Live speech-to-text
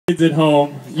Kids at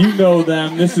home, you know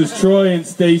them. This is Troy and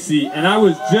Stacey, and I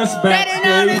was just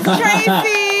backstage,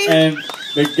 Tracey. and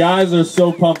the guys are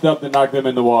so pumped up to knock them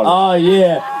in the water. Oh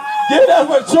yeah, give it up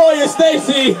for Troy and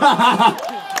Stacey.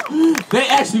 They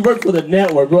actually work for the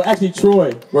network. Well, actually,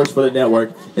 Troy works for the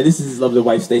network, and this is his lovely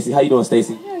wife, Stacey. How you doing,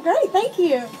 Stacey? Yeah, great, thank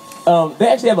you. They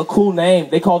actually have a cool name.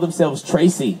 They call themselves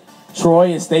Tracey.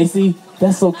 Troy and Stacey.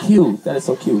 That's so cute. That is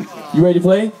so cute. You ready to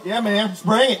play? Yeah, man. Let's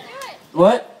bring it.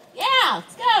 What? Yeah,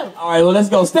 let's go. All right, well, let's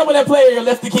go. Step on that player and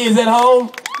left the kids at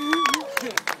home.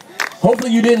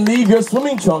 Hopefully you didn't leave your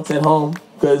swimming trunks at home,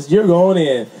 because you're going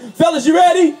in. Fellas, you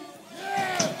ready?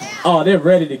 Oh, they're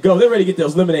ready to go. They're ready to get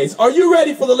those lemonades. Are you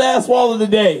ready for the last wall of the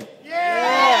day?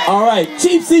 Yeah. All right.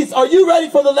 Cheap seats, are you ready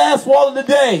for the last wall of the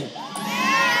day?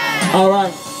 Yeah. All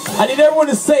right. I need everyone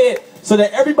to say it so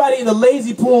that everybody in the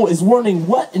lazy pool is wondering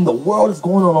what in the world is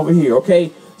going on over here,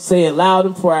 okay? Say it loud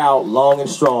and proud, long and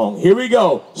strong. Here we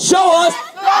go. Show us. 3,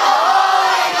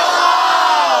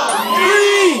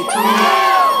 2,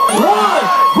 1.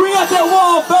 Bring out that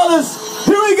wall, fellas.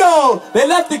 Here we go. They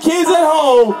left the kids at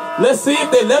home. Let's see if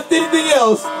they left anything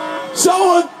else.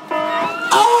 Show them.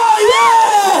 Oh,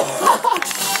 yeah!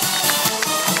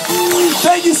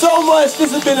 Thank you so much.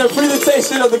 This has been a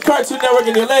presentation of the Cartoon Network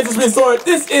and the Atlantis Resort.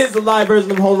 This is the live version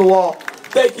of Hole in the Wall.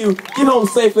 Thank you. Get home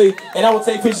safely, and I will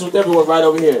take pictures with everyone right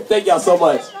over here. Thank y'all so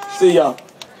much. See y'all.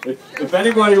 If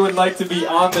anybody would like to be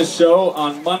on the show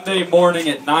on Monday morning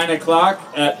at 9 o'clock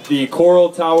at the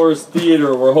Coral Towers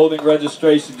Theater, we're holding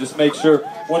registration. Just make sure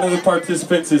one of the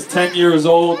participants is 10 years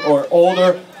old or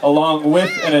older, along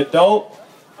with an adult.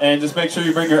 And just make sure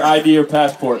you bring your ID or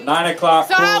passport. 9 o'clock,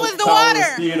 So how was the Towers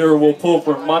water? Theater will pull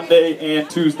for Monday and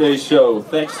Tuesday's show.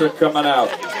 Thanks for coming out.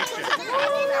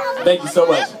 Thank you so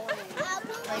much.